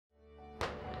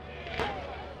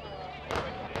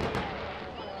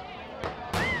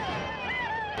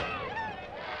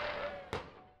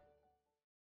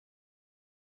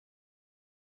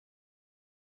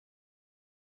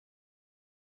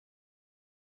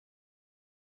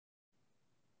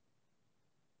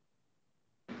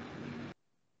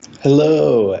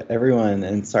Hello, everyone,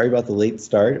 and sorry about the late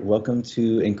start. Welcome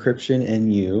to Encryption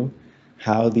and You,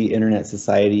 how the Internet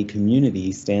Society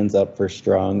community stands up for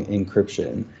strong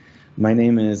encryption. My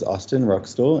name is Austin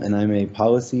Ruckstuhl, and I'm a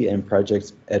policy and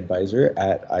project advisor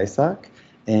at ISOC,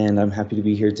 and I'm happy to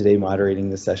be here today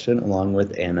moderating the session along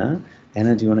with Anna.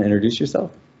 Anna, do you want to introduce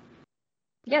yourself?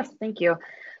 Yes, thank you.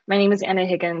 My name is Anna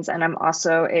Higgins, and I'm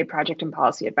also a project and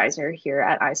policy advisor here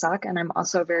at ISOC, and I'm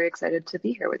also very excited to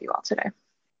be here with you all today.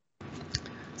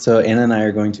 So Anna and I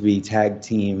are going to be tag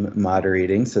team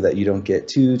moderating so that you don't get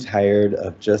too tired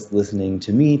of just listening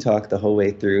to me talk the whole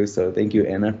way through. So thank you,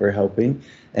 Anna, for helping.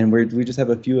 And we just have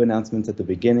a few announcements at the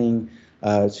beginning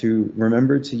to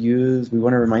remember to use. We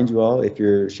want to remind you all, if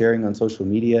you're sharing on social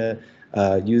media,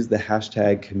 use the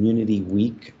hashtag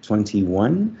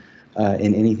CommunityWeek21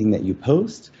 in anything that you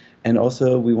post. And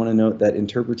also, we want to note that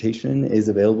interpretation is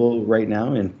available right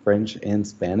now in French and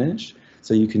Spanish.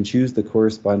 So you can choose the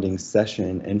corresponding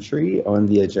session entry on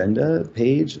the agenda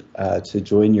page to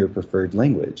join your preferred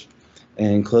language.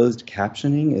 And closed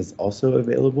captioning is also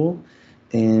available.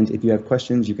 And if you have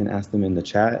questions, you can ask them in the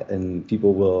chat and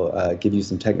people will give you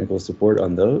some technical support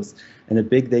on those. And a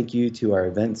big thank you to our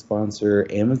event sponsor,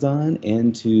 Amazon,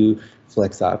 and to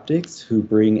Flex Optics, who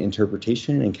bring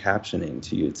interpretation and captioning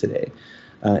to you today.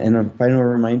 And a final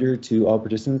reminder to all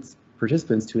participants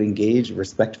to engage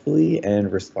respectfully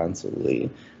and responsibly.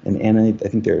 And Anna, I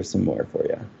think there are some more for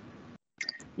you.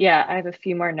 Yeah, I have a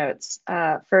few more notes.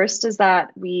 First is that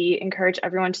we encourage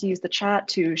everyone to use the chat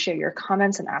to share your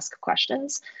comments and ask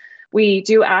questions. We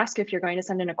do ask, if you're going to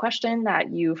send in a question,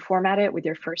 that you format it with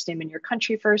your first name and your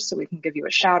country first, so we can give you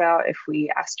a shout out if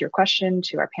we asked your question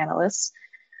to our panelists.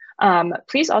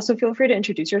 Please also feel free to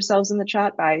introduce yourselves in the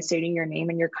chat by stating your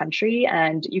name and your country,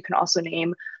 and you can also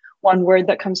name one word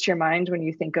that comes to your mind when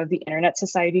you think of the Internet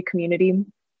Society community.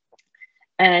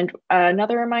 And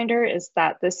another reminder is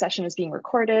that this session is being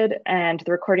recorded, and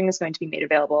the recording is going to be made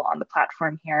available on the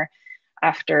platform here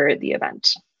after the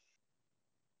event.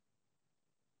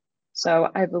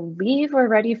 So I believe we're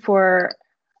ready for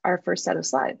our first set of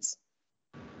slides.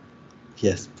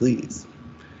 Yes, please.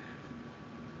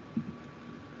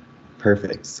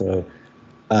 Perfect. So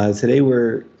today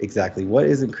what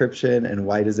is encryption and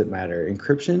why does it matter?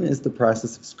 Encryption is the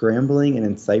process of scrambling and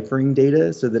enciphering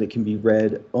data so that it can be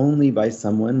read only by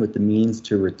someone with the means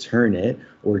to return it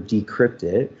or decrypt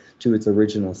it to its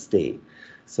original state.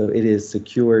 So it is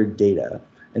secure data.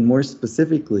 And more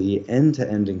specifically,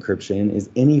 end-to-end encryption is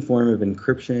any form of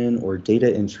encryption or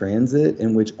data in transit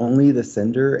in which only the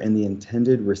sender and the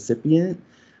intended recipient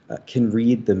can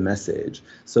read the message.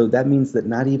 So that means that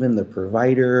not even the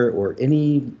provider or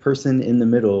any person in the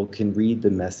middle can read the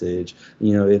message.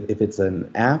 You know, if it's an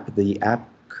app, the app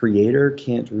creator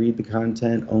can't read the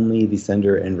content, only the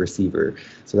sender and receiver.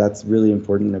 So that's really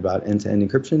important about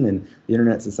end-to-end encryption, and the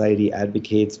Internet Society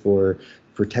advocates for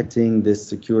protecting this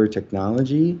secure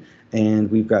technology.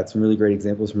 And we've got some really great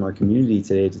examples from our community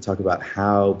today to talk about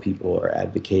how people are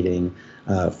advocating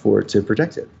to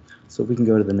protect it. So if we can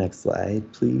go to the next slide,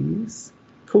 please.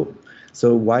 Cool.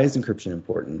 So why is encryption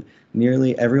important?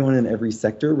 Nearly everyone in every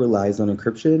sector relies on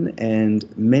encryption, and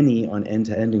many on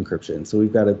end-to-end encryption. So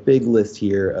we've got a big list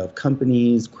here of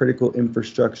companies, critical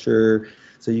infrastructure.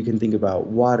 So you can think about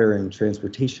water and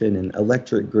transportation and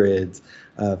electric grids,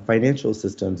 financial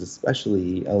systems,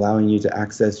 especially allowing you to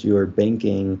access your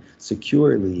banking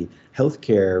securely,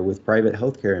 healthcare with private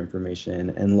healthcare information,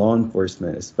 and law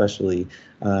enforcement, especially.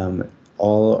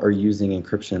 All are using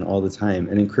encryption all the time.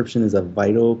 And encryption is a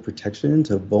vital protection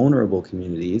to vulnerable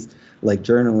communities like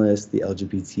journalists, the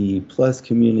LGBT plus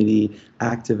community,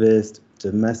 activists,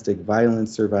 domestic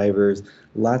violence survivors.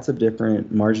 Lots of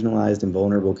different marginalized and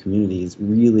vulnerable communities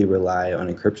really rely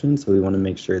on encryption, so we want to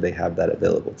make sure they have that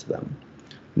available to them.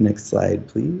 Next slide,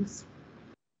 please.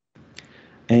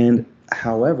 And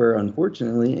however,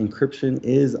 unfortunately, encryption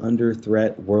is under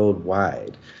threat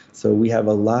worldwide. So we have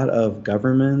a lot of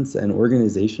governments and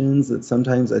organizations that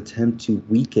sometimes attempt to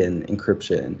weaken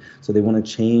encryption. So they want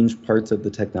to change parts of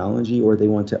the technology, or they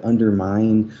want to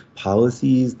undermine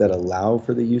policies that allow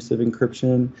for the use of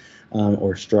encryption,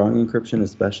 or strong encryption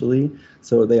especially.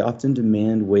 So they often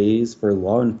demand ways for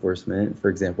law enforcement, for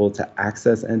example, to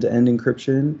access end-to-end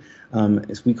encryption.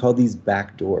 We call these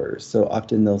backdoors. So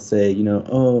often they'll say, you know,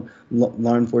 oh,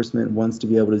 law enforcement wants to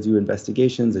be able to do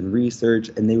investigations and research,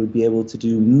 and they would be able to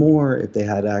do more if they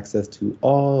had access to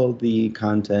all the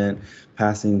content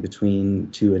passing between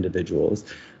two individuals.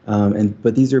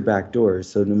 But these are backdoors,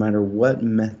 so no matter what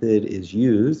method is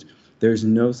used, there's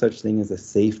no such thing as a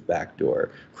safe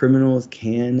backdoor. Criminals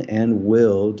can and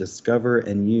will discover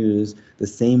and use the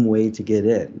same way to get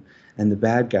in. and the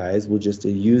bad guys will just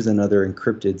use another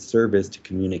encrypted service to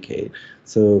communicate.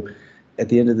 So at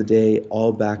the end of the day,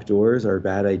 all backdoors are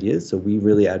bad ideas, so we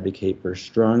really advocate for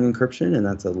strong encryption, and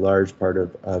that's a large part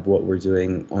of what we're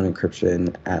doing on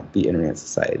encryption at the Internet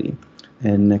Society.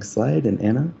 And next slide, and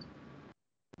Anna.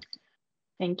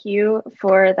 Thank you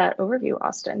for that overview,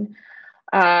 Austin.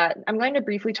 I'm going to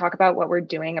briefly talk about what we're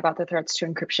doing about the threats to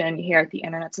encryption here at the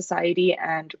Internet Society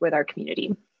and with our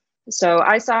community. So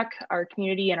ISOC, our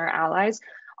community, and our allies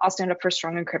all stand up for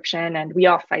strong encryption, and we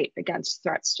all fight against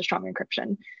threats to strong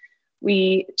encryption.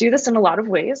 We do this in a lot of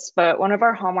ways, but one of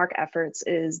our hallmark efforts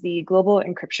is the Global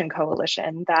Encryption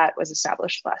Coalition that was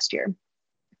established last year.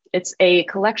 It's a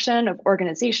collection of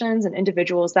organizations and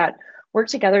individuals that work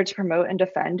together to promote and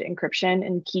defend encryption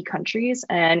in key countries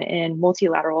and in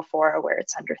multilateral fora where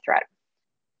it's under threat.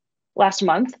 Last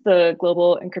month, the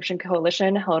Global Encryption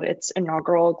Coalition held its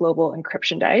inaugural Global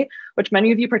Encryption Day, which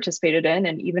many of you participated in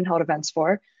and even held events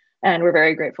for, and we're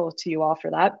very grateful to you all for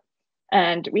that.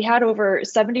 And we had over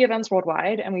 70 events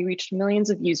worldwide, and we reached millions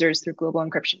of users through Global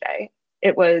Encryption Day.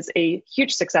 It was a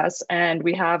huge success, and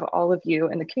we have all of you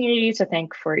in the community to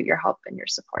thank for your help and your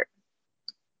support.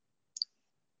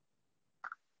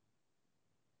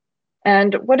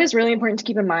 And what is really important to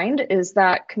keep in mind is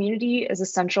that community is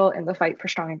essential in the fight for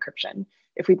strong encryption.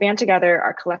 If we band together,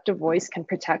 our collective voice can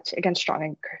protect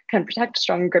strong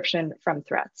encryption from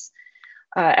threats.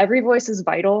 Every voice is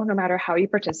vital, no matter how you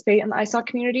participate in the ISOC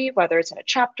community, whether it's in a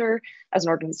chapter, as an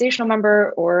organizational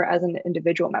member, or as an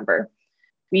individual member.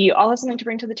 We all have something to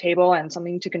bring to the table and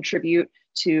something to contribute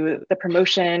to the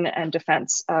promotion and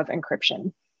defense of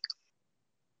encryption.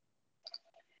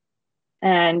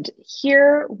 And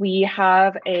here we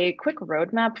have a quick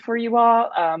roadmap for you all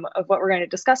of what we're going to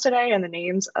discuss today and the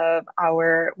names of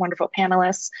our wonderful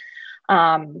panelists.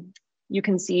 You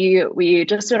can see we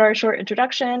just did our short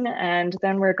introduction, and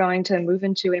then we're going to move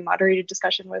into a moderated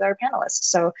discussion with our panelists.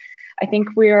 So I think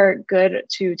we are good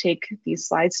to take these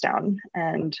slides down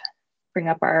and bring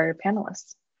up our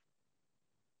panelists.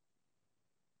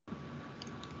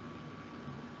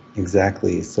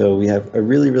 Exactly. So we have a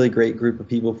really, really great group of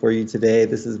people for you today.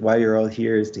 This is why you're all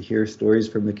here, is to hear stories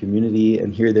from the community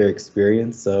and hear their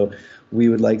experience. So we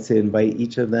would like to invite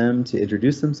each of them to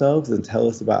introduce themselves and tell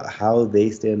us about how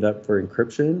they stand up for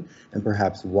encryption and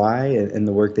perhaps why and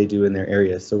the work they do in their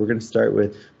area. So we're going to start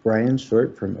with Bryan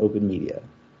Short from Open Media.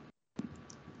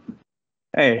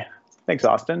 Hey, thanks,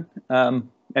 Austin.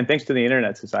 And thanks to the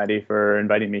Internet Society for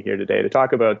inviting me here today to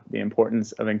talk about the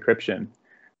importance of encryption.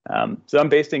 So I'm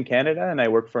based in Canada, and I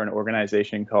work for an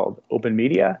organization called Open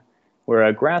Media. We're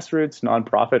a grassroots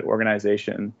nonprofit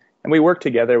organization, and we work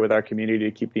together with our community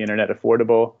to keep the internet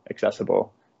affordable,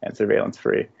 accessible, and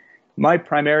surveillance-free. My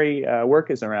primary work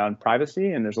is around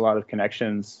privacy, and there's a lot of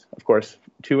connections, of course,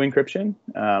 to encryption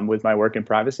with my work in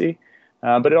privacy,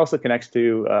 but it also connects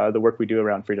to the work we do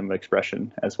around freedom of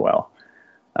expression as well.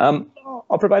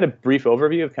 I'll provide a brief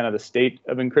overview of kind of the state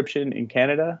of encryption in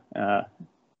Canada.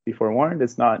 Be forewarned,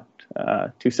 it's not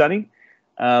too sunny.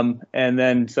 And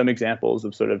then some examples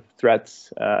of sort of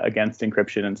threats against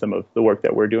encryption and some of the work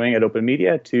that we're doing at Open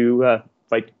Media to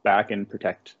fight back and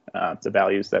protect the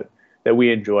values that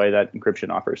we enjoy that encryption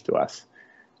offers to us.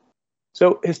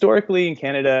 So historically in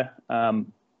Canada,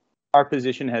 our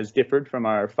position has differed from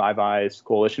our Five Eyes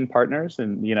coalition partners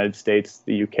in the United States,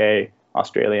 the UK,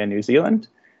 Australia, and New Zealand.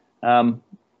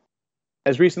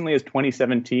 As recently as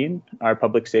 2017, our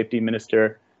public safety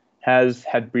minister has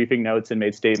had briefing notes and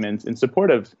made statements in support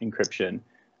of encryption,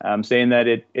 saying that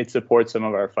it supports some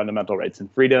of our fundamental rights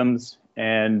and freedoms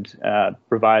and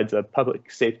provides a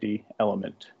public safety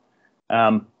element.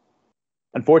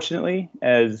 Unfortunately,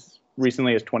 as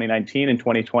recently as 2019 and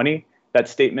 2020, that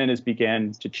statement has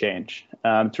began to change.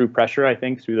 Through pressure, I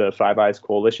think, through the Five Eyes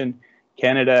Coalition,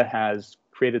 Canada has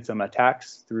created some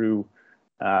attacks through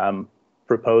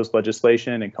proposed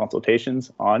legislation and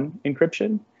consultations on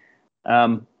encryption.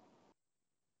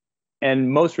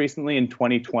 And most recently in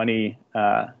 2020,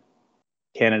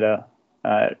 Canada,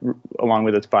 along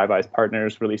with its Five Eyes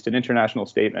partners, released an international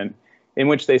statement in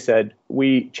which they said,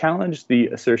 we challenge the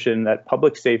assertion that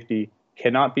public safety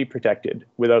cannot be protected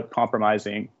without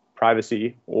compromising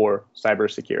privacy or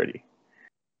cybersecurity.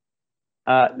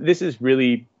 This is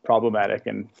really problematic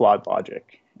and flawed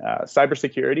logic.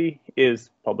 Cybersecurity is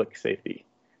public safety.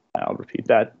 I'll repeat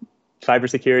that.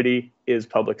 Cybersecurity is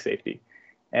public safety.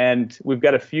 And we've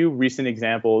got a few recent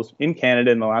examples in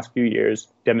Canada in the last few years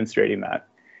demonstrating that.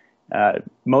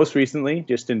 Most recently,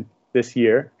 just in this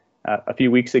year, a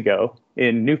few weeks ago,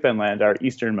 in Newfoundland, our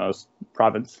easternmost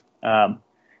province,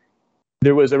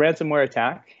 There was a ransomware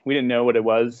attack. We didn't know what it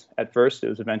was at first. It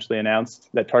was eventually announced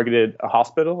that targeted a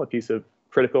hospital, a piece of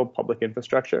critical public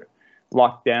infrastructure,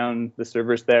 locked down the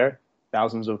servers there.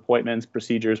 Thousands of appointments,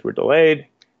 procedures were delayed.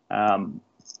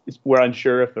 We're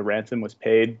unsure if the ransom was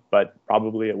paid, but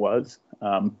probably it was.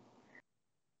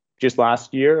 Just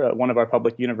last year, one of our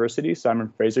public universities,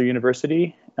 Simon Fraser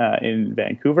University in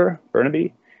Vancouver,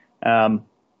 Burnaby,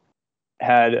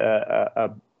 had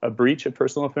a breach of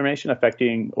personal information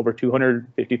affecting over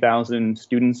 250,000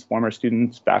 students, former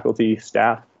students, faculty,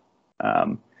 staff.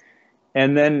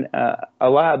 And then a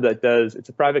lab that it's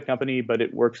a private company, but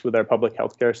it works with our public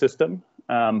healthcare system,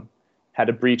 had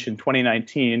a breach in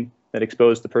 2019 that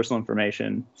exposed the personal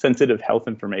information, sensitive health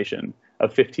information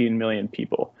of 15 million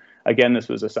people. Again, this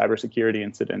was a cybersecurity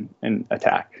incident and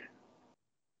attack.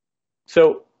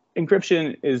 So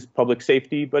encryption is public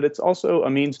safety, but it's also a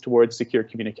means towards secure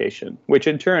communication, which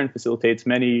in turn facilitates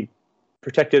many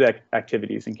protected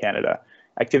activities in Canada,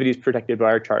 activities protected by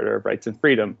our Charter of Rights and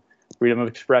Freedom of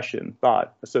expression,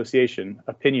 thought, association,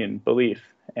 opinion, belief,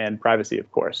 and privacy, of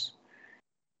course.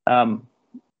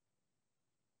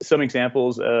 Some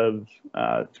examples of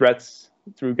threats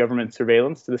through government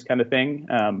surveillance to this kind of thing.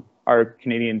 Our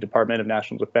Canadian Department of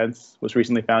National Defence was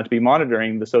recently found to be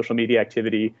monitoring the social media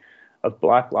activity of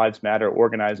Black Lives Matter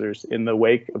organizers in the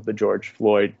wake of the George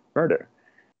Floyd murder.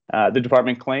 The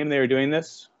department claimed they were doing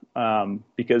this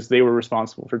because they were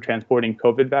responsible for transporting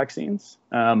COVID vaccines.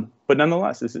 But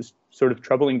nonetheless, this is sort of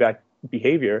troubling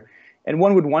behavior. And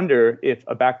one would wonder if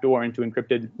a backdoor into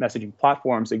encrypted messaging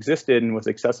platforms existed and was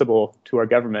accessible to our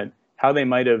government, how they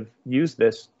might have used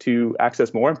this to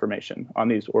access more information on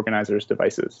these organizers'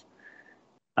 devices.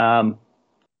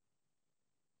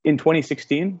 In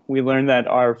 2016, we learned that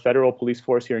our federal police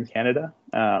force here in Canada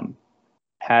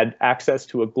had access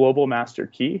to a global master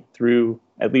key through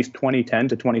at least 2010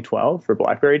 to 2012 for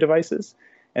BlackBerry devices,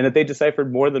 and that they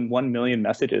deciphered more than 1 million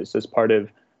messages as part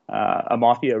of a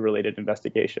mafia-related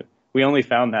investigation. We only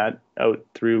found that out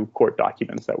through court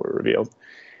documents that were revealed.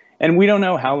 And we don't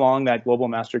know how long that global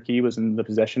master key was in the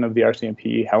possession of the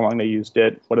RCMP, how long they used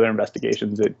it, what other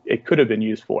investigations it could have been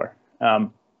used for.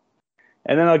 And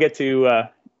then I'll get to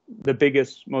the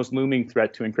biggest, most looming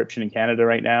threat to encryption in Canada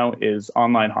right now is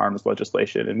online harms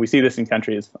legislation. And we see this in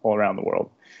countries all around the world.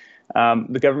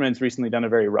 The government's recently done a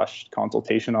very rushed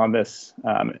consultation on this,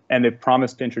 and they've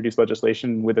promised to introduce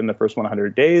legislation within the first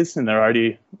 100 days, and they're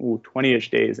already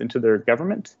 20-ish days into their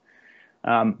government.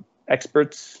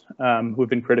 Experts who have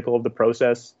been critical of the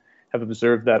process have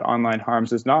observed that online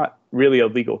harms is not really a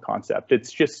legal concept. It's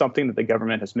just something that the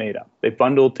government has made up. They've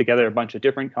bundled together a bunch of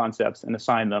different concepts and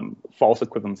assigned them false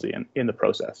equivalency in the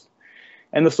process.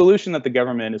 And the solution that the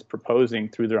government is proposing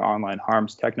through their online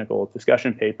harms technical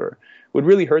discussion paper would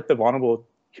really hurt the vulnerable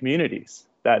communities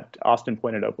that Austin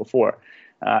pointed out before,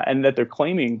 and that they're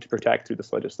claiming to protect through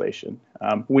this legislation.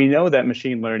 We know that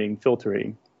machine learning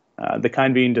filtering, the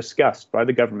kind being discussed by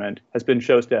the government, has been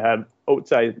shown to have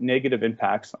outsized negative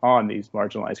impacts on these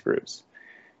marginalized groups.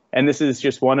 And this is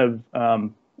just one of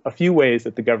a few ways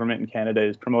that the government in Canada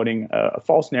is promoting a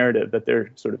false narrative that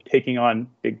they're sort of taking on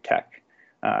big tech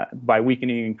by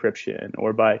weakening encryption,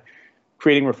 or by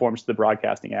creating reforms to the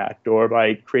Broadcasting Act, or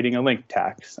by creating a link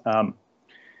tax.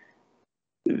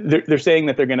 They're saying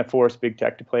that they're going to force big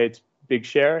tech to play its big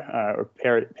share or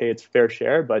pay its fair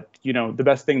share, but the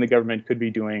best thing the government could be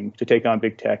doing to take on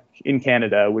big tech in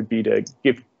Canada would be to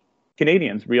give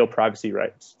Canadians real privacy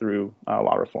rights through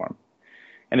law reform.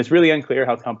 And it's really unclear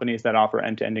how companies that offer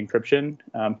end-to-end encryption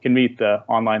can meet the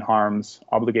online harms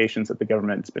obligations that the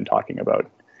government's been talking about.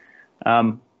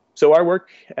 So our work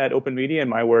at Open Media and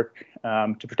my work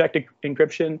to protect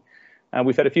encryption,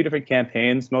 we've had a few different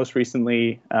campaigns. Most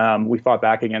recently, we fought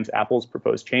back against Apple's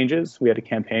proposed changes. We had a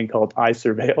campaign called I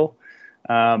Surveil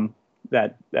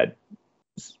that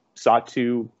sought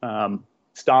to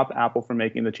stop Apple from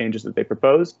making the changes that they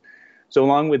proposed. So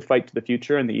along with Fight to the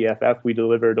Future and the EFF, we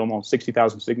delivered almost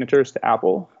 60,000 signatures to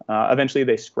Apple. Eventually,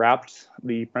 they scrapped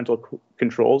the parental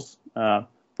controls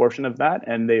portion of that,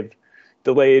 and they've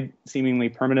delayed seemingly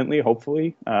permanently,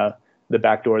 hopefully, the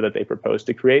backdoor that they proposed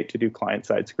to create to do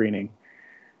client-side screening.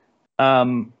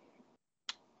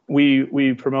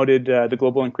 We promoted the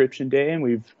Global Encryption Day, and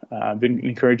we've been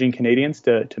encouraging Canadians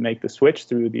to make the switch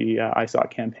through the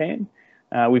ISOC campaign.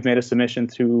 We've made a submission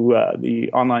to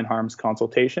the online harms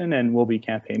consultation, and we'll be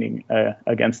campaigning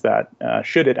against that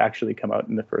should it actually come out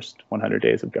in the first 100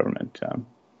 days of government.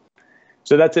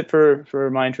 So that's it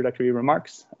for my introductory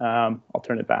remarks. I'll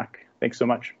turn it back. Thanks so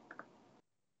much.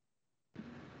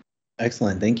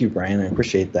 Excellent. Thank you, Bryan. I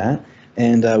appreciate that.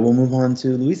 And we'll move on to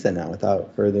Luiza now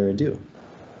without further ado.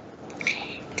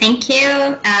 Thank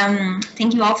you.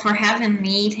 Thank you all for having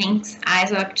me. Thanks,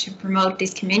 Isaac, to promote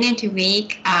this community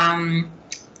week. I'm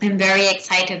very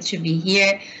excited to be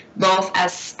here, both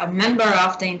as a member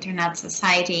of the Internet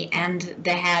Society and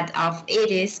the head of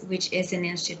IDIS, which is an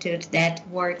institute that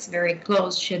works very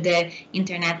close to the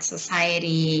Internet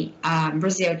Society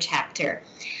Brazil chapter.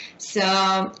 So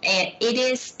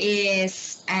IDIS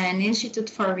is an Institute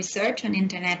for Research on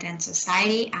Internet and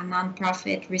Society, a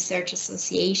nonprofit research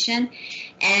association,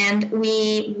 and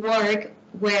we work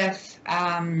with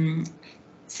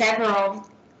several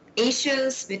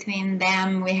issues. Between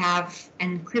them, we have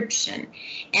encryption,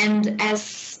 and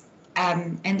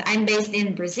and I'm based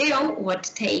in Brazil, what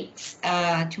takes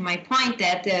to my point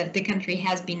that the country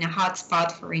has been a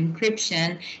hotspot for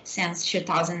encryption since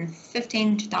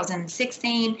 2015,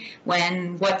 2016,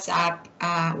 when WhatsApp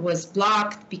was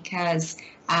blocked because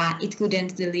it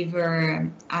couldn't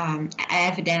deliver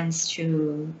evidence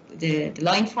to the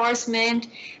law enforcement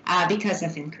because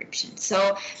of encryption.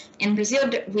 So in Brazil,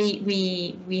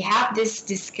 we have this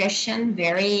discussion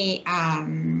very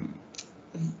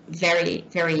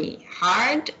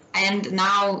hard, and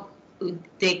now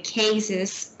the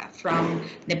cases from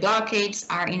the blockades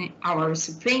are in our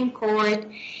Supreme Court,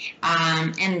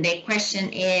 and the question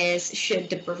is, should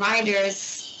the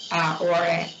providers,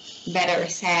 or better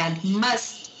said,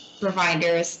 must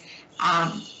providers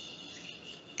have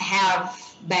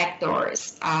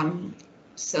backdoors?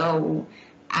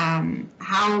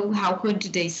 How could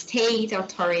the state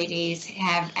authorities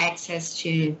have access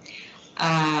to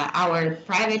our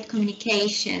private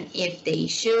communication, if they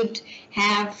should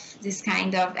have this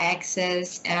kind of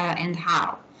access, and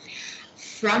how?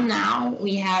 From now,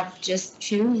 we have just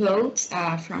 2 votes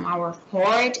from our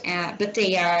court, but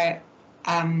they are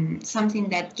something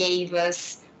that gave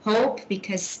us hope,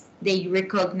 because they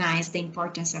recognize the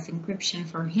importance of encryption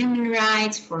for human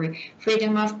rights, for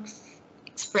freedom of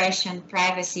expression,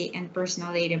 privacy, and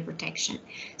personal data protection.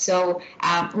 So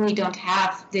we don't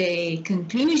have the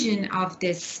conclusion of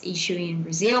this issue in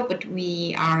Brazil, but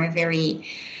we are very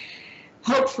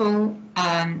hopeful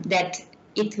that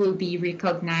it will be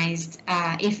recognized,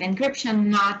 if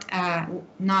encryption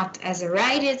not as a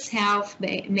right itself,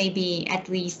 but maybe at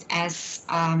least as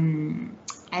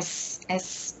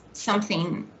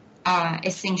something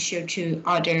essential to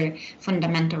other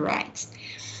fundamental rights.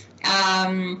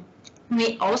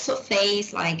 We also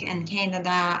face, like in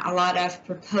Canada, a lot of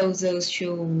proposals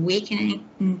to weaken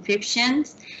encryption,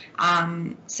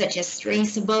 such as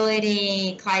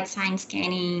traceability, client sign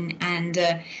scanning, and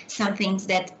some things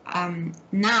that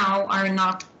now are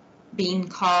not being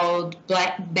called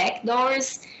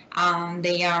backdoors.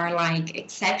 They are like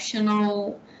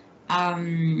exceptional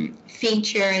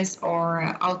features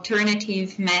or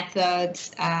alternative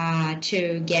methods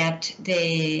to get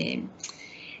the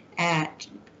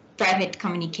private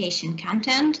communication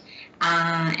content,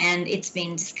 and it's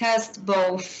been discussed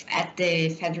both at the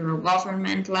federal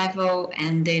government level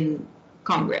and the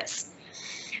Congress.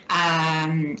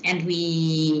 And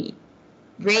we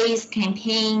raise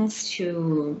campaigns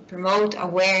to promote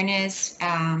awareness,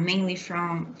 mainly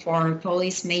for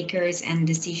policymakers and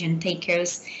decision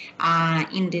takers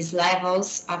in these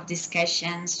levels of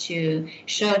discussions, to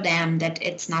show them that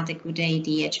it's not a good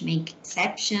idea to make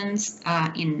exceptions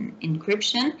in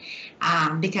encryption,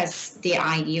 because the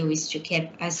idea is to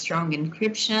keep a strong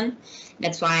encryption.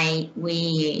 That's why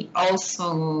we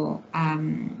also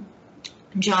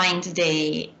joined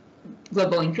the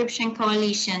Global Encryption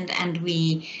Coalition, and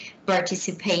we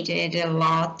participated a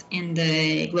lot in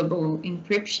the Global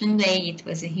Encryption Day. It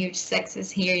was a huge success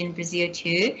here in Brazil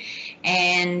too,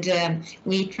 and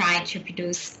we tried to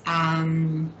produce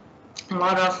a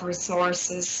lot of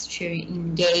resources to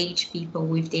engage people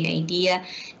with the idea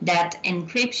that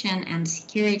encryption and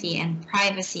security and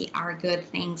privacy are good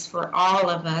things for all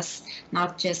of us,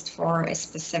 not just for a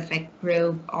specific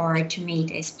group or to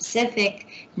meet a specific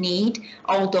need,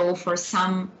 although for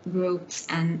some groups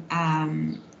and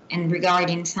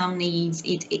regarding some needs,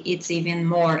 it's even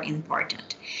more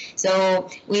important. So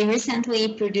we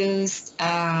recently produced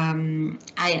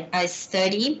a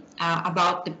study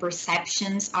about the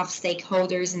perceptions of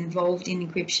stakeholders involved in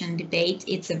encryption debate.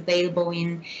 It's available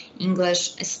in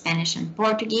English, Spanish, and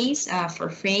Portuguese for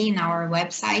free in our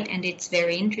website, and it's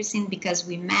very interesting because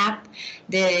we map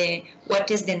what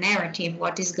is the narrative,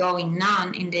 what is going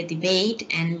on in the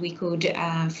debate, and we could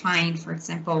find, for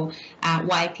example,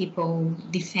 why people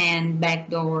defend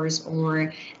backdoors,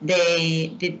 or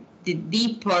the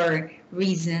deeper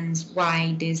reasons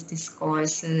why these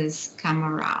discourses come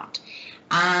around.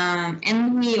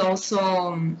 And we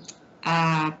also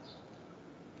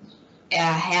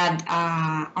had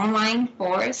an online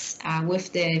course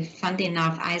with the funding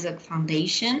of Isaac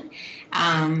Foundation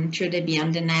through the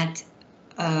Beyond the Net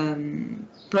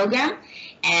program,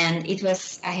 and it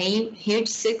was a huge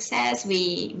success.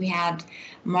 We had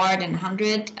more than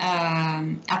 100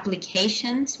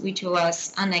 applications, which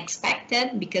was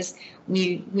unexpected because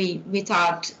we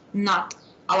thought not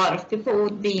a lot of people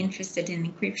would be interested in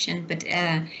encryption, but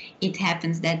it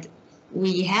happens that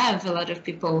we have a lot of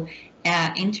people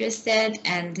interested,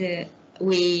 and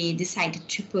we decided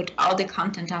to put all the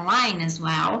content online as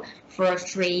well for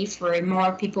free for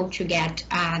more people to get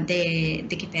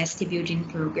the capacity building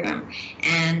program.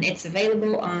 And it's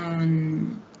available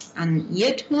on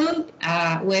YouTube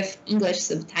with English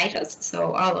subtitles,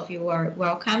 so all of you are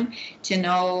welcome to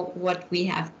know what we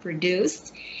have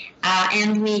produced.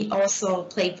 And we also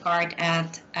play part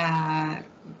at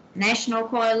National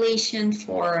Coalition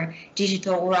for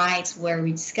Digital Rights, where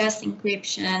we discuss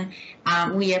encryption.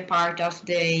 We are part of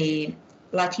the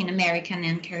Latin American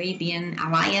and Caribbean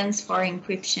Alliance for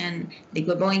Encryption, the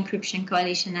Global Encryption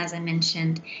Coalition, as I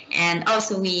mentioned. And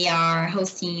also we are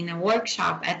hosting a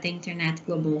workshop at the Internet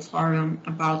Global Forum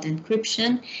about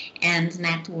encryption and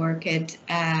networked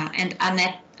and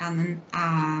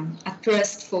a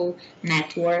trustful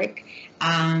network.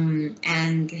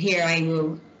 And here I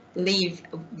will leave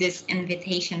this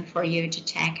invitation for you to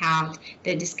check out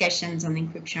the discussions on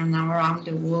encryption around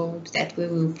the world that we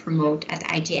will promote at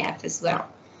IGF as well.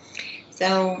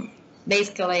 So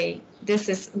basically, this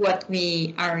is what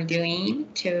we are doing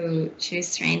to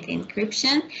strengthen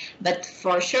encryption, but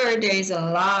for sure there is a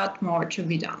lot more to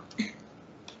be done.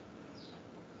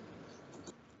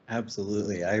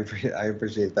 Absolutely. I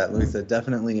appreciate that, Luiza.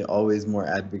 Definitely always more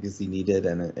advocacy needed,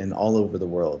 and all over the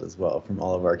world as well from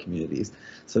all of our communities.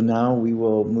 So now we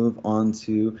will move on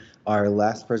to our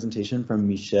last presentation from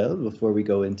Michel before we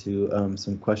go into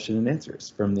some question and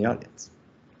answers from the audience.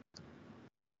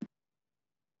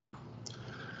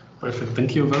 Perfect.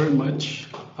 Thank you very much,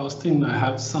 Austin. I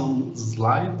have some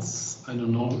slides. I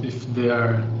don't know if they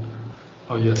are.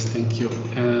 Oh, yes, thank you.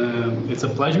 It's a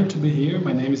pleasure to be here.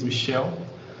 My name is Michel.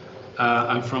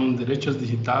 I'm from Derechos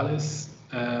Digitales,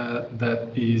 that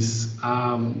is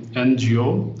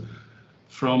NGO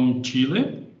from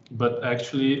Chile, but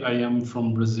actually I am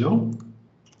from Brazil.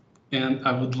 And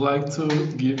I would like to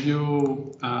give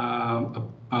you a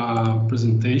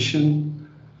presentation.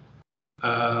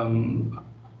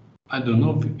 I don't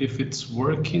know if it's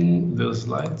working, the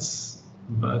slides,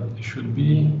 but it should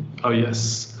be. Oh,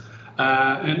 yes.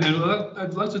 And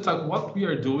I'd like to talk what we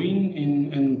are doing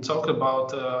and talk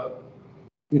about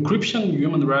encryption,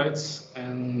 human rights,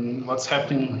 and what's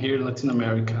happening here in Latin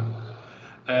America.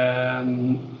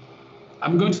 And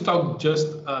I'm going to talk just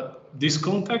this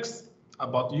context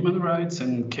about human rights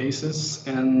and cases,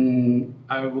 and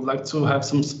I would like to have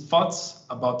some thoughts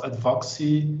about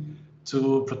advocacy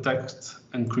to protect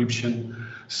encryption.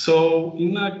 So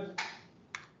in a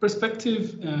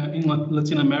perspective in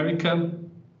Latin America,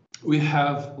 we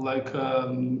have like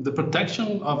the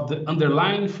protection of the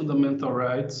underlying fundamental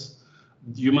rights,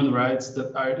 human rights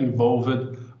that are involved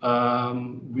with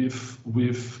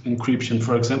encryption.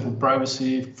 For example,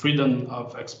 privacy, freedom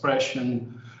of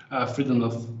expression, freedom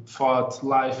of thought,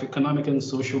 life, economic and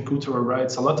social cultural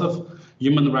rights, a lot of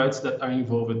human rights that are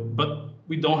involved. But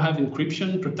we don't have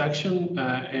encryption, protection,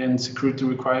 and security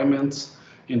requirements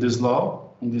in this law,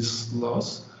 in these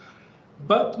laws.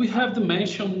 But we have the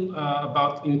mention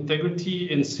about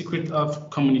integrity and secret of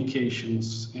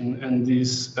communications. And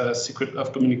this secret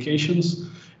of communications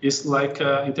is like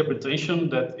interpretation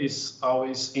that is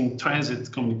always in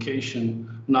transit communication,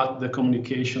 not the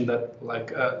communication that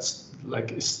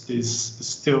is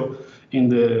still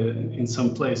in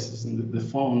some places, in the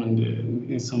phone, and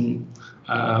in some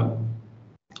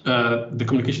the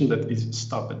communication that is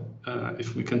stopped,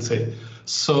 if we can say.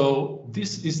 So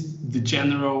this is the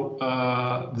general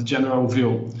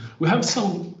view. We have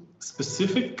some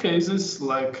specific cases,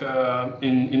 like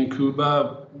in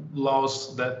Cuba,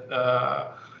 laws that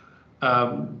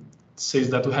says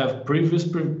that we have previous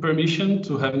permission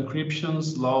to have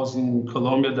encryptions, laws in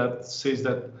Colombia that says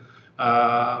that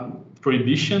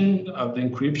prohibition of the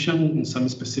encryption in some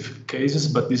specific cases,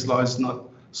 but this law is not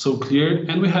so clear.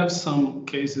 And we have some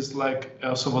cases like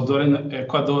El Salvador and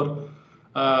Ecuador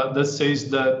that says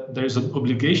that there is an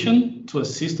obligation to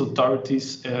assist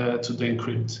authorities to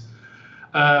decrypt.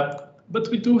 But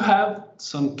we do have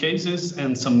some cases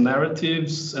and some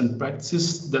narratives and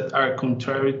practices that are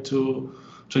contrary to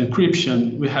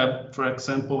encryption. We have, for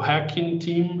example, hacking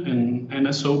team and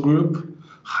NSO group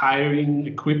hiring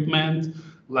equipment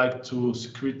like to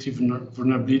security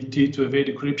vulnerability to evade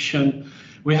encryption.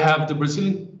 We have the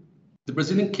the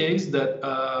Brazilian case that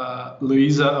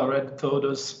Luiza already told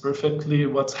us perfectly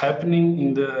what's happening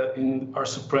in our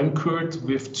Supreme Court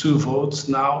with 2 votes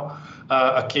now.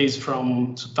 A case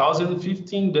from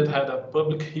 2015 that had a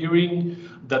public hearing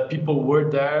that people were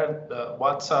there,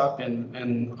 WhatsApp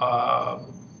and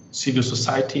civil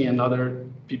society and other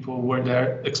people were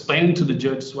there explaining to the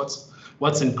judges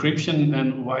what's encryption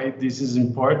and why this is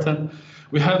important.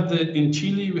 We have in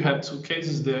Chile, we have 2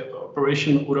 cases, the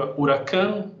Operation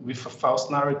Huracan with a false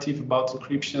narrative about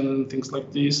encryption and things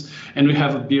like this. And we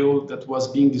have a bill that was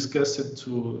being discussed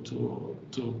to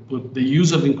put the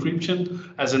use of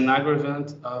encryption as an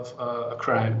aggravant of a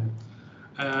crime.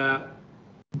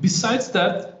 Besides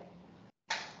that,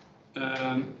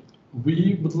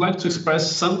 we would like to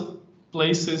express some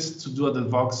places to do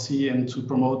advocacy and to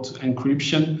promote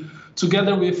encryption,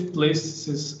 together with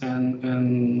places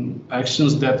and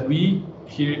actions that we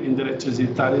here in the Letras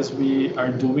Digitales we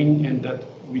are doing and that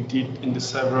we did in the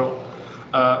several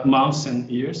months and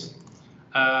years.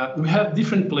 We have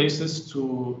different places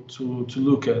to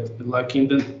look at. Like in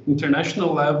the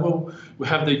international level, we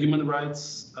have the Human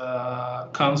Rights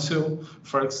Council,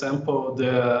 for example,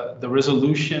 the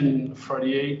resolution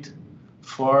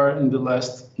 48/4 in the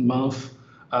last month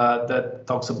that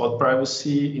talks about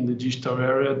privacy in the digital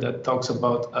area, that talks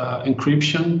about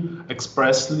encryption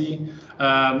expressly.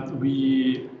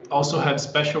 We also have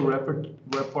special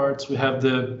reports. We have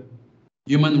the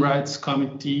Human Rights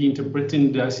Committee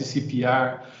interpreting the ICCPR.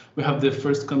 We have the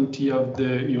first committee of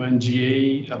the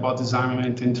UNGA about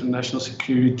disarmament and international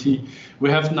security. We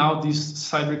have now this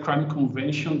cybercrime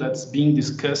convention that's being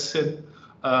discussed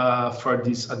for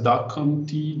this ad hoc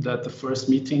committee, that the first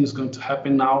meeting is going to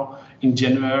happen now in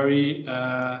January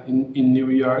in New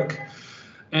York.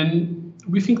 And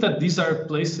we think that these are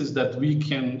places that we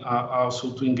can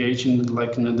also to engage in,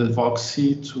 like in advocacy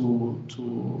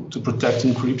to protect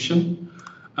encryption.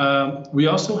 We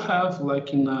also have, like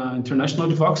in international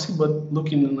advocacy, but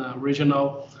looking in a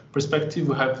regional perspective,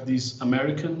 we have this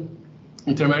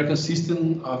inter-American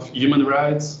system of human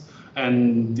rights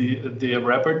and the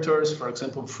rapporteurs, for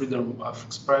example, freedom of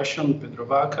expression, Pedro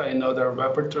Vaca, and other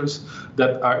rapporteurs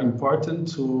that are important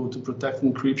to protect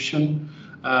encryption.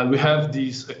 We have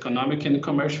these economic and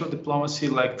commercial diplomacy,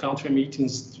 like country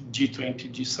meetings, G20,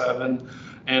 G7,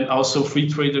 and also free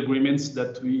trade agreements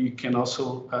that we can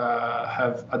also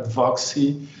have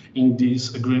advocacy in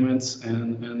these agreements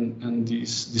and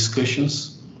these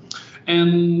discussions.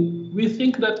 And we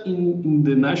think that in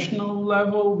the national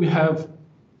level, we have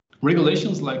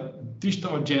regulations like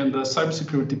digital agenda,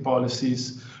 cybersecurity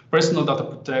policies, personal data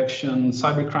protection,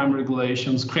 cybercrime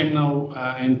regulations, criminal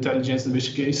intelligence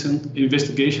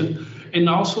investigation, and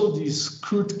also these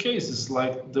court cases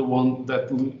like the one that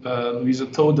Luiza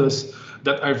told us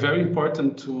that are very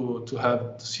important to have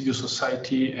civil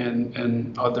society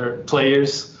and other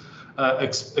players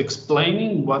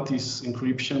explaining what is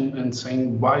encryption and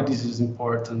saying why this is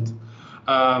important.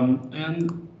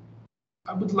 And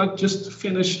I would like just to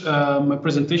finish my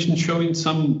presentation showing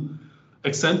some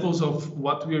examples of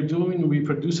what we are doing. We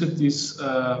produced this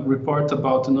report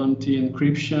about anonymity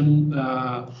encryption,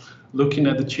 looking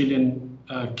at the Chilean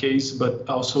case, but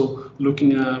also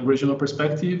looking at a regional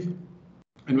perspective.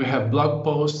 And we have blog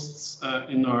posts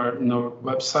in our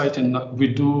website, and we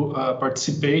do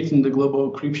participate in the Global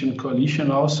Encryption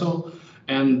Coalition also,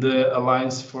 and the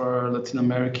Alliance for Latin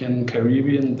American and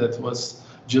Caribbean that was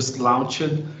just launched.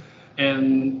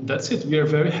 And that's it. We are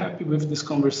very happy with this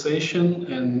conversation.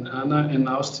 And Anna and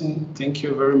Austin, thank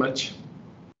you very much.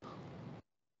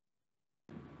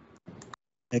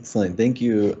 Excellent. Thank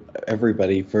you,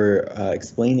 everybody, for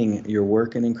explaining your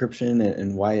work in encryption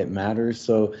and why it matters.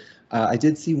 So I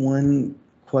did see one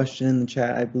question in the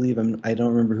chat, I believe. I don't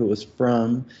remember who it was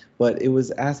from, but it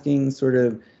was asking sort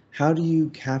of, how do you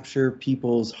capture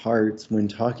people's hearts when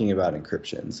talking about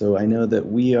encryption? So I know that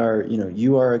we are,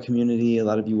 you are a community, a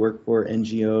lot of you work for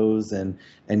NGOs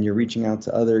and you're reaching out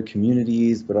to other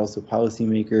communities, but also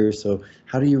policymakers. So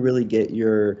how do you really get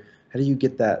how do you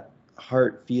get that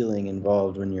heart feeling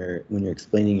involved when you're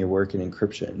explaining your work in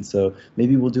encryption? So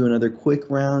maybe we'll do another quick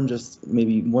round, just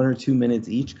maybe 1 or 2 minutes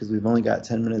each, because we've only got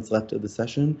 10 minutes left of the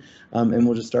session. And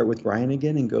we'll just start with Bryan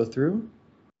again and go through.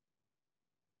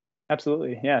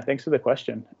 Absolutely. Yeah. Thanks for the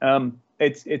question.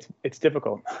 It's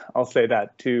difficult. I'll say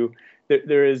that too.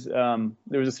 There was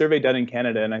a survey done in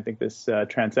Canada, and I think this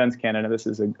transcends Canada. This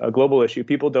is a global issue.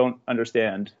 People don't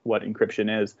understand what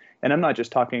encryption is. And I'm not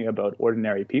just talking about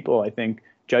ordinary people. I think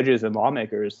judges and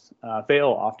lawmakers fail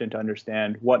often to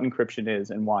understand what encryption is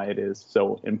and why it is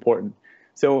so important.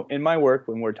 So in my work,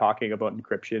 when we're talking about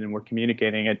encryption and we're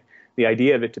communicating it, the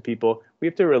idea of it to people, we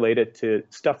have to relate it to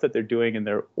stuff that they're doing in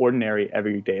their ordinary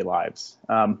everyday lives.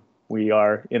 We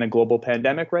are in a global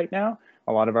pandemic right now.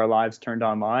 A lot of our lives turned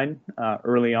online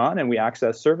early on, and we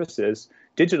access services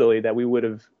digitally that we would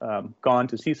have gone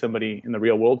to see somebody in the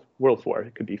real world for.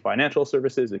 It could be financial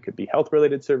services, it could be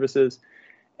health-related services.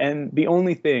 And the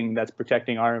only thing that's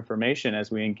protecting our information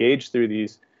as we engage through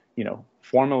these,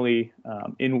 formally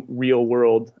in real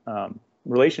world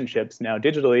relationships now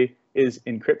digitally is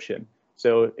encryption.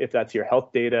 So if that's your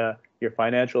health data, your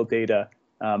financial data,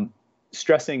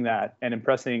 stressing that and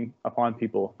impressing upon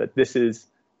people that this is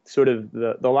sort of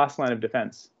the last line of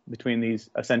defense between these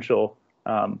essential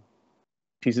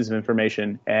pieces of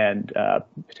information and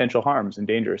potential harms and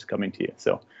dangers coming to you.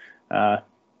 So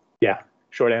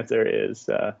short answer is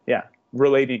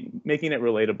making it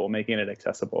relatable, making it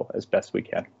accessible as best we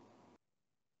can.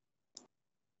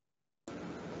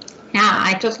 Yeah,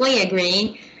 I totally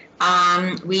agree.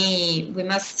 We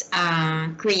must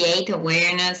create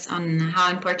awareness on how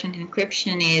important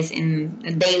encryption is in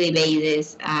a daily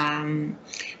basis.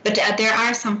 But there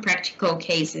are some practical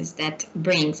cases that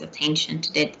brings attention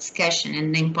to the discussion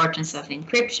and the importance of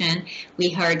encryption.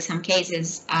 We heard some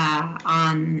cases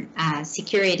on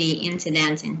security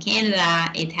incidents in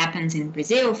Canada. It happens in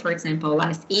Brazil, for example,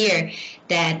 last year,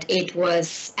 that it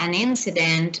was an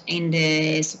incident in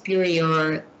the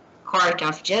Superior Court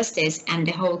of Justice, and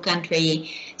the whole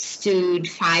country stood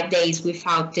 5 days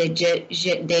without the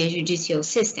judicial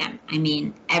system. I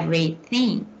mean,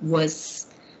 everything was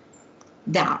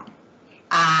down.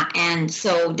 And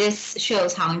so this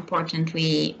shows how important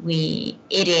it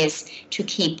is to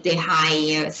keep the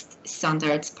highest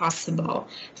standards possible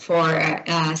for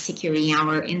securing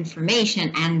our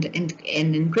information, and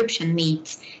encryption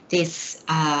meets these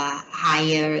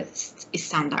higher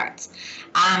standards.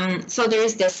 So there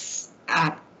is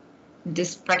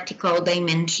this practical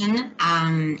dimension.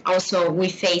 Also, we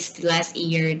faced last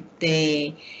year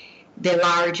the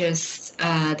largest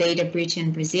data breach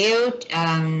in Brazil.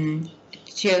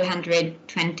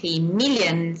 220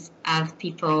 million of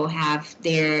people have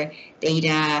their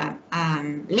data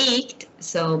leaked.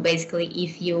 So basically,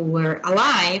 if you were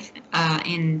alive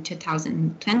in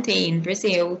 2020 in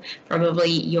Brazil, probably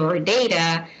your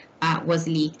data was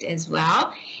leaked as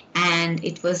well, and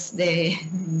it was the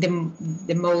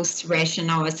most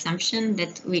rational assumption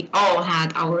that we all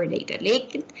had our data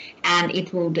leaked, and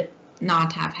it would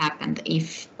not have happened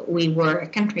if we were a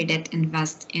country that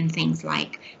invests in things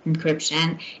like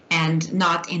encryption and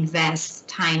not invest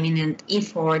time and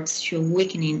efforts to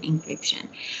weakening encryption.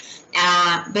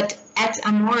 But at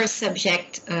a more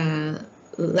subject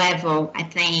level, I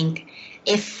think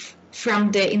if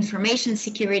from the information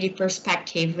security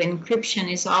perspective,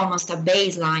 encryption is almost a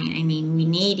baseline. I mean, we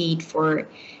need it for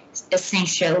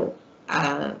essential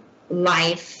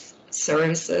life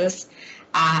services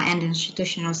and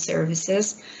institutional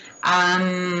services.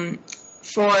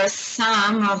 For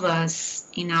some of us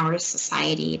in our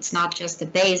society, it's not just the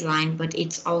baseline, but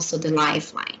it's also the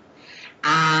lifeline.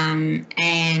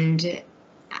 And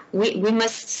we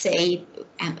must say,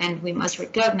 and we must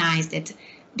recognize that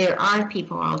there are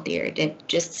people out there that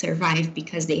just survive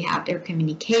because they have their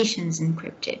communications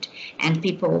encrypted, and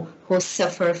people who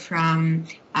suffer from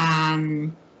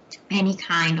any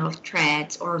kind of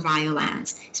threats or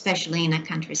violence, especially in a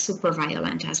country super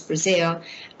violent as Brazil,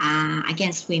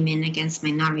 against women, against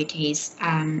minorities,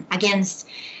 against,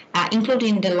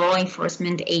 including the law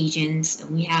enforcement agents.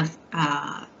 We have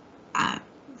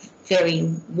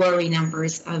very worrying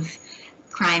numbers of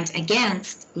crimes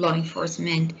against law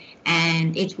enforcement,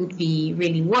 and it would be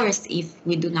really worse if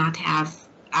we do not have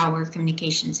our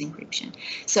communications encryption.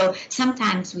 So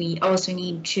sometimes we also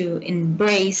need to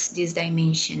embrace this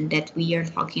dimension that we are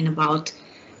talking about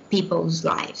people's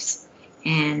lives,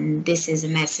 and this is a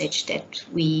message that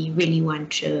we really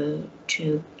want to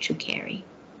carry.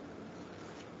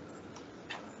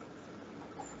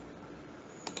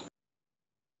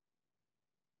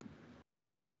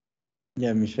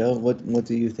 Yeah, Michel, what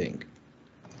do you think?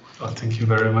 Oh, thank you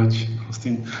very much,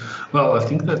 Austin. Well, I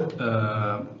think that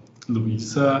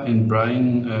Luiza and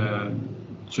Bryan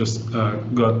just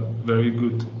got very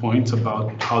good points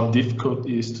about how difficult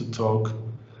it is to talk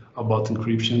about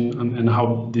encryption and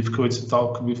how difficult it is to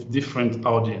talk with different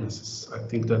audiences. I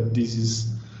think that this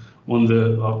is one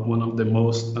of the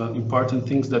most important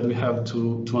things that we have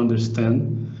to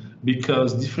understand,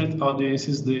 because different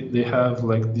audiences, they have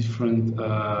like different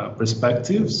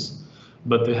perspectives,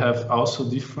 but they have also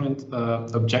different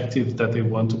objectives that they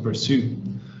want to pursue.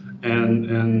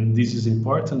 And this is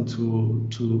important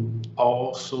to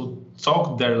also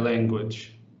talk their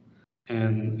language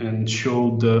and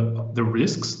show the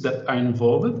risks that are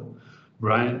involved.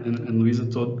 Bryan and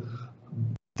Luiza told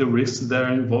the risks that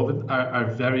are involved are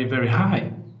very, very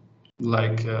high.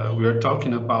 Like we are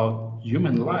talking about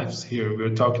human lives here.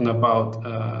 We're talking about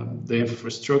the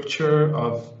infrastructure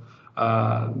of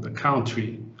the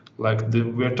country. Like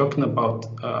we're talking about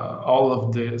all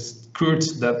of the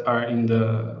courts that are in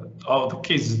all the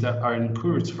cases that are in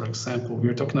courts, for example.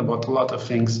 We're talking about a lot of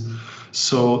things.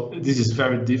 So this is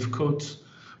very difficult,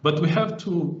 but we have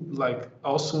to like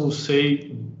also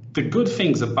say the good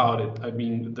things about it. I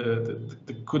mean,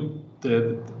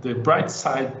 the bright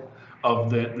side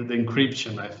of the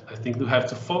encryption. I think we have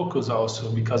to focus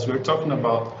also, because we're talking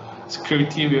about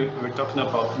security, we're talking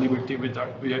about liberty,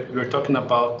 we're talking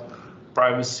about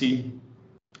privacy,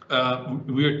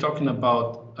 we're talking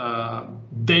about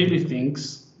daily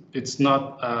things. It's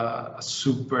not a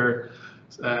super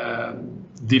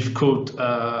difficult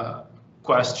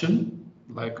question.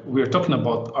 Like we're talking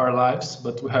about our lives,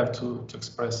 but we have to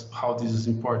express how this is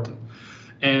important.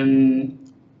 And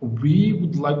we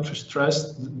would like to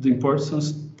stress the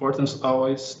importance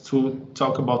always to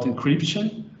talk about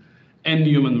encryption and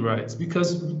human rights,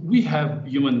 because we have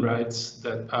human rights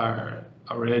that are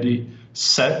already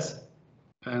set,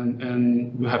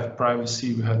 and we have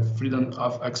privacy, we have freedom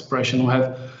of expression, we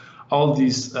have all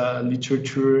these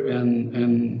literature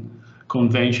and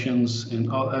conventions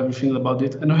and everything about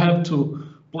it, and we have to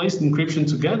place encryption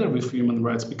together with human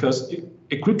rights, because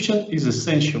encryption is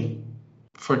essential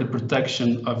for the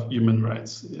protection of human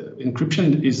rights.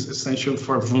 Encryption is essential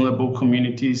for vulnerable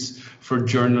communities, for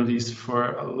journalists,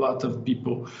 for a lot of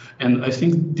people. And I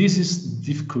think this is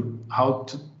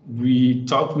difficult, we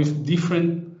talk with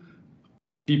different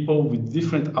people, with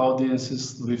different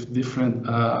audiences, with different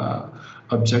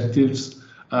objectives,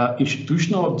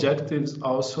 institutional objectives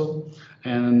also,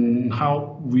 and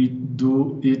how we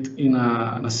do it in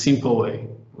a simple way.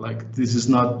 Like this is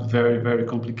not very, very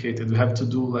complicated. We have to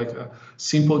do like a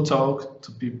simple talk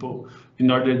to people in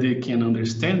order they can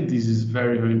understand this is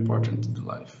very, very important to the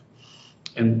life.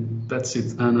 And that's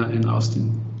it, Anna and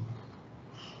Austin.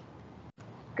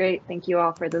 Great, thank you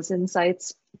all for those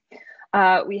insights.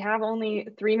 We have only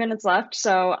 3 minutes left,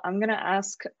 so I'm gonna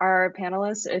ask our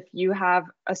panelists if you have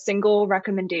a single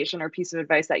recommendation or piece of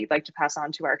advice that you'd like to pass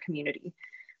on to our community.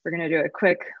 We're gonna do a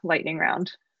quick lightning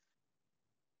round.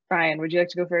 Bryan, would you like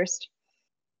to go first?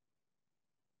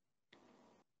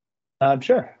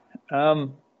 Sure.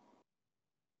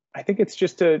 I think it's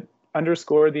just to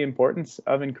underscore the importance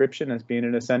of encryption as being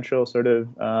an essential sort of,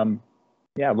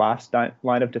 last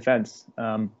line of defense.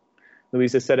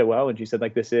 Luiza said it well, and she said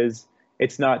like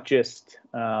it's not just,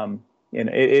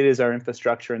 it is our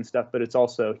infrastructure and stuff, but it's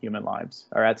also human lives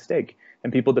are at stake,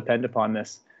 and people depend upon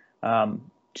this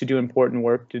to do important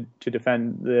work to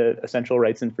defend the essential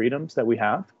rights and freedoms that we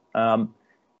have.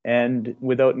 And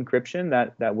without encryption,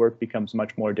 that work becomes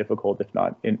much more difficult, if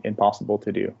not impossible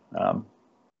to do.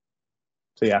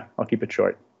 So yeah, I'll keep it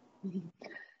short.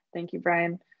 Thank you,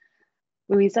 Bryan.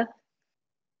 Luiza?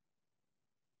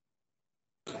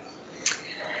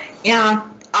 Yeah,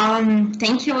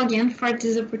 thank you again for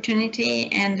this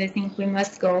opportunity, and I think we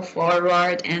must go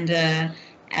forward and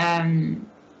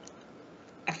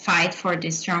fight for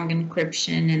the strong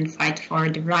encryption and fight for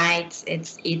the rights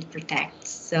it protects.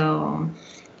 So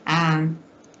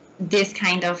this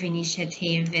kind of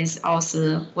initiative is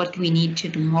also what we need to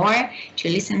do more, to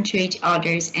listen to each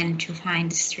others and to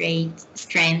find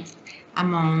strength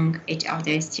among each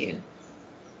others too.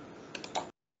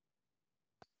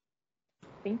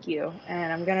 Thank you.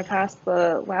 And I'm going to pass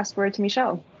the last word to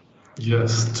Michel.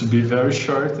 Yes, to be very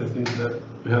short, I think that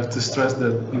we have to stress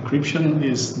that encryption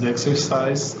is the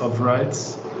exercise of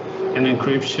rights, and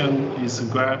encryption is a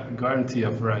guarantee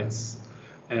of rights.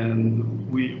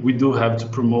 And we do have to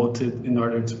promote it in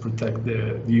order to protect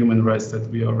the human rights that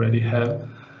we already have.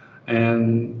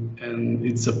 And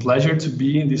it's a pleasure to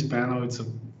be in this panel.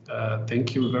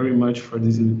 Thank you very much for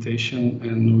this invitation,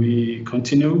 and we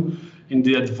continue in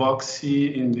the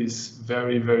advocacy in this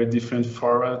very, very different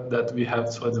fora that we have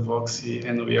to advocacy,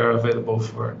 and we are available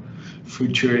for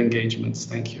future engagements.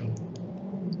 Thank you.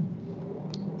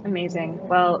 Amazing.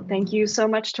 Well, thank you so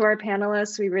much to our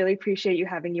panelists. We really appreciate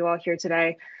having you all here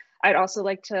today. I'd also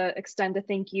like to extend a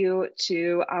thank you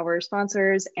to our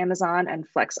sponsors, Amazon and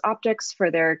Flex Optics,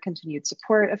 for their continued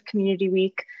support of Community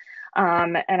Week.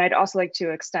 And I'd also like to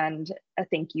extend a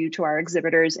thank you to our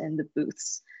exhibitors in the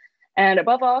booths. And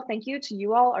above all, thank you to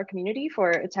you all, our community,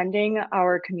 for attending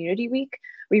our Community Week.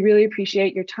 We really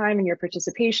appreciate your time and your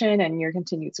participation and your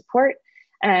continued support.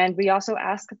 And we also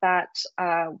ask that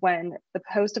when the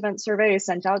post-event survey is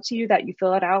sent out to you, that you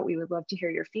fill it out. We would love to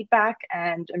hear your feedback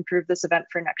and improve this event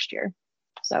for next year.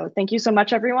 So thank you so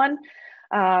much, everyone.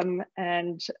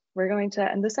 And we're going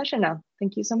to end the session now.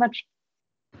 Thank you so much.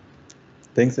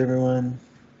 Thanks, everyone.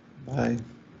 Bye.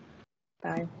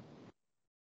 Bye.